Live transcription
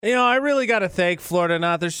You know, I really got to thank Florida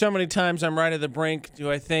Not. There's so many times I'm right at the brink. Do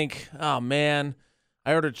I think, oh, man,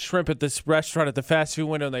 I ordered shrimp at this restaurant at the fast food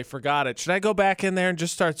window and they forgot it. Should I go back in there and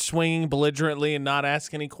just start swinging belligerently and not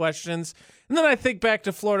ask any questions? And then I think back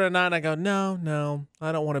to Florida Not and I go, no,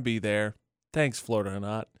 I don't want to be there. Thanks, Florida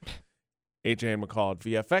Not. AJ and McCall at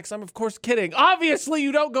VFX. I'm, of course, kidding. Obviously,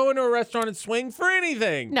 you don't go into a restaurant and swing for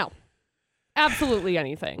anything. No. Absolutely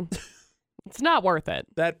anything. It's not worth it.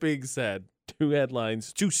 That being said,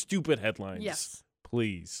 two stupid headlines. Yes.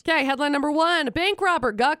 Please. Okay, headline number 1. A bank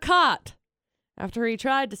robber got caught after he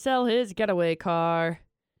tried to sell his getaway car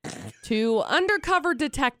to undercover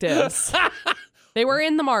detectives. They were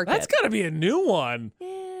in the market. That's got to be a new one.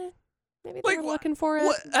 Yeah, maybe they were looking for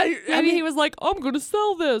it. I mean, he was like, I'm going to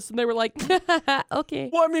sell this. And they were like, okay.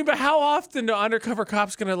 Well, I mean, but how often do undercover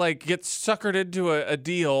cops going to, like, get suckered into a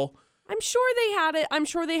deal? I'm sure they had it. I'm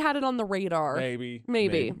sure they had it on the radar.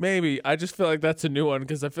 Maybe. I just feel like that's a new one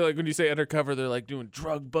because I feel like when you say undercover, they're like doing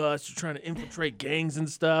drug busts or trying to infiltrate gangs and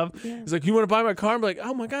stuff. Yeah. It's like, you want to buy my car? I'm like,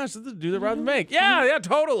 oh my gosh, this is the dude that robbed the bank. Yeah,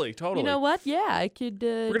 totally. You know what? Yeah, I could.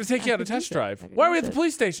 We're going to take you on a test drive. Why are we at the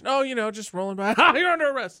police station? Oh, just rolling by. You're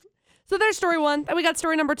under arrest. So there's story 1. Then we got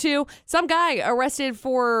story number 2. Some guy arrested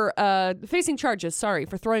for facing charges,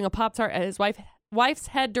 for throwing a Pop Tart at his wife's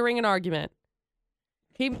head during an argument.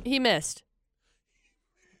 He missed.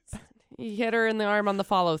 He hit her in the arm on the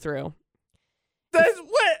follow through. That's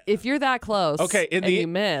what? If you're that close, okay, you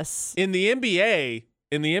miss. In the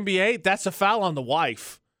NBA, that's a foul on the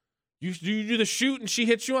wife. You do the shoot and she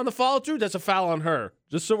hits you on the follow through. That's a foul on her.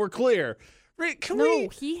 Just so we're clear.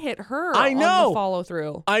 He hit her. I know. On the follow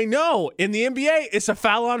through. I know. In the NBA, it's a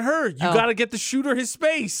foul on her. You got to get the shooter his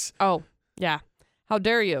space. Oh yeah. How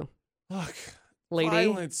dare you? Look. Lady,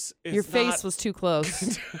 violence is your face was too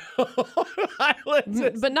close.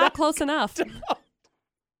 Violence but not close enough.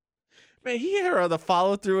 Man, he hit her on the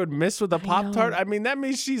follow through and missed with a Pop Tart. I mean, that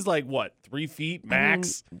means she's like, what, 3 feet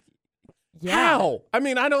max? Yeah. How? I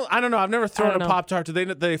mean, I don't know. I've never thrown a Pop Tart. Do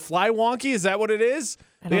they fly wonky? Is that what it is?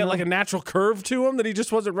 They got like a natural curve to them that he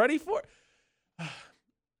just wasn't ready for?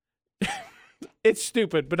 It's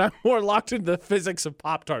stupid, but I'm more locked into the physics of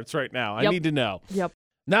Pop Tarts right now. I need to know. Yep.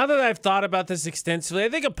 Now that I've thought about this extensively, I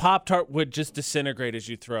think a Pop Tart would just disintegrate as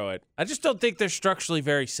you throw it. I just don't think they're structurally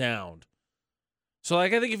very sound. So, I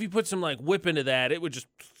think if you put some, whip into that, it would just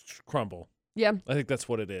crumble. Yeah. I think that's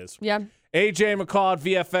what it is. Yeah. AJ McCall at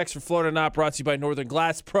VFX for Florida Not, brought to you by Northern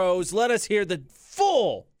Glass Pros. Let us hear the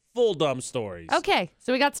full dumb stories. Okay,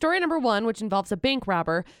 so we got story number 1, which involves a bank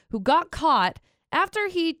robber who got caught after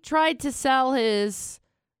he tried to sell his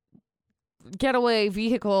getaway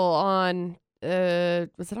vehicle on...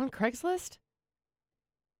 was it on Craigslist?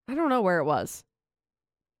 I don't know where it was.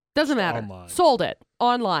 Doesn't matter. Online. Sold it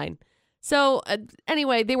online. So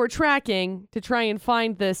anyway, they were tracking to try and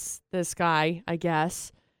find this guy, I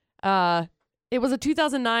guess. It was a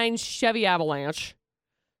 2009 Chevy Avalanche.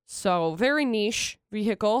 So very niche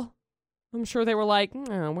vehicle. I'm sure they were like,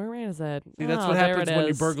 oh, where is it? See, that's what happens when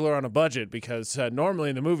you burglar on a budget because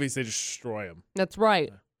normally in the movies they just destroy them. That's right.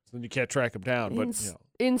 So then you can't track them down. But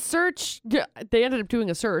in search, they ended up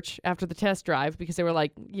doing a search after the test drive because they were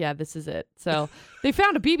like, yeah, this is it. So they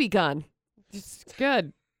found a BB gun. It's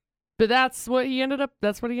good. But that's what he ended up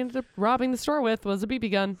robbing the store with, was a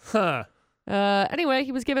BB gun. Huh. Anyway,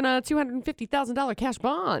 he was given a $250,000 cash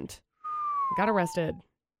bond. Got arrested.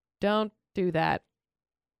 Don't do that.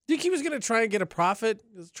 Think he was going to try and get a profit?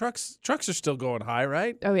 Trucks are still going high,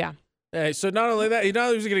 right? Oh, yeah. Hey, so not only that, he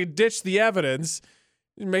was going to ditch the evidence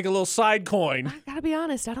and make a little side coin. I gotta be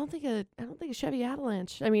honest. I don't think a Chevy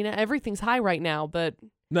Avalanche. I mean, everything's high right now, but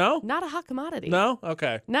no, not a hot commodity. No,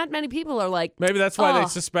 okay. Not many people are like. Maybe that's why they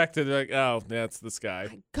suspected. Like, oh, yeah, it's this guy.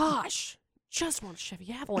 My gosh, just want a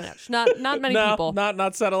Chevy Avalanche. Not many people.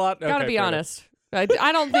 Not said a lot. Gotta be honest. I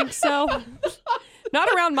don't think so. Not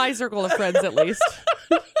around my circle of friends, at least.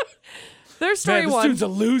 There's story 1. This dude's a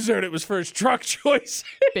loser, and it was for his truck choice.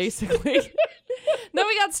 Basically. Then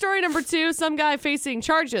we got story number 2. Some guy facing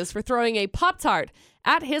charges for throwing a Pop Tart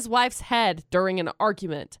at his wife's head during an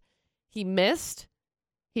argument. He missed.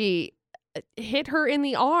 He hit her in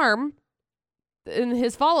the arm in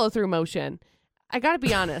his follow-through motion. I gotta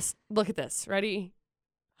be honest. Look at this. Ready?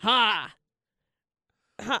 Ha!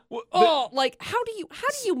 How do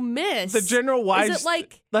you miss? The general wives. Is it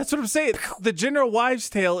like? That's what I'm saying. The general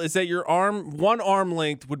wives' tale is that your one arm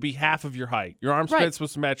length would be half of your height. Your arm span's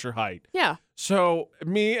supposed to match your height. Yeah. So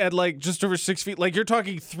me at just over 6 feet, you're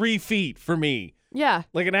talking 3 feet for me. Yeah.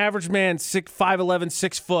 Like an average man, 5'11",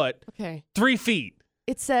 6 foot. Okay. 3 feet.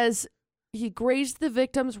 It says he grazed the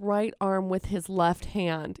victim's right arm with his left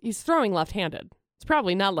hand. He's throwing left-handed. It's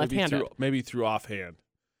probably not left-handed. Maybe through offhand.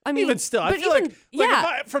 I mean, even still, I but feel like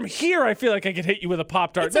yeah, from here, I feel like I could hit you with a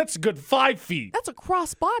Pop-Tart. That's a good 5 feet. that's a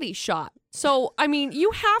cross-body shot. So, I mean, you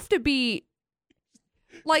have to be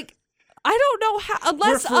like, I don't know how,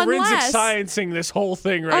 unless We're forensic sciencing this whole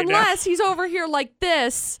thing right now. Unless he's over here like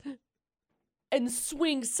this and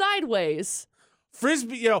swings sideways.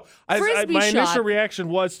 Frisbee, Frisbee my shot. initial reaction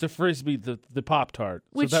was to Frisbee the Pop-Tart.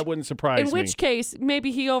 So that wouldn't surprise me. In which case,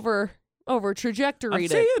 maybe he over trajectoried I'm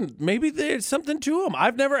it. saying maybe there's something to them.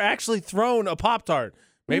 I've never actually thrown a Pop-Tart.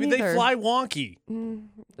 Maybe they fly wonky.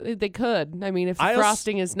 They could. I mean, if the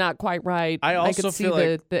frosting is not quite right, I also could see feel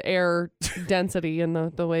like the air density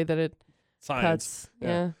and the way that it cuts.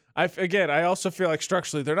 Yeah. I also feel like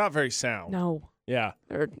structurally they're not very sound. No. Yeah.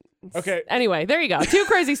 Okay. Anyway, there you go. 2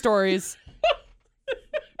 crazy stories.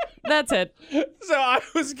 That's it. So I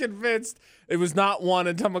was convinced it was not one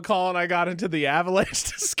until McCall and I got into the avalanche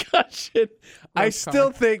discussion. I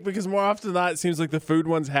still think, because more often than not, it seems like the food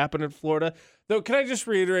ones happen in Florida. Though, can I just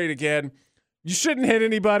reiterate again? You shouldn't hit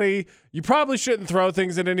anybody. You probably shouldn't throw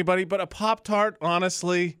things at anybody. But a Pop-Tart,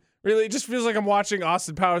 honestly, really, it just feels like I'm watching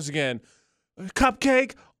Austin Powers again. A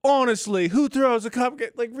cupcake? Honestly, who throws a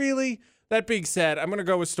cupcake? Like, really? That being said, I'm going to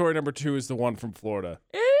go with story number 2 is the one from Florida.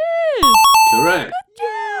 It is. Correct. Good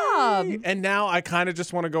job. And now I kind of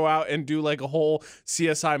just want to go out and do like a whole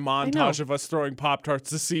CSI montage of us throwing Pop-Tarts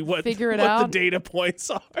to see what Figure it what out. the data points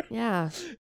are. Yeah.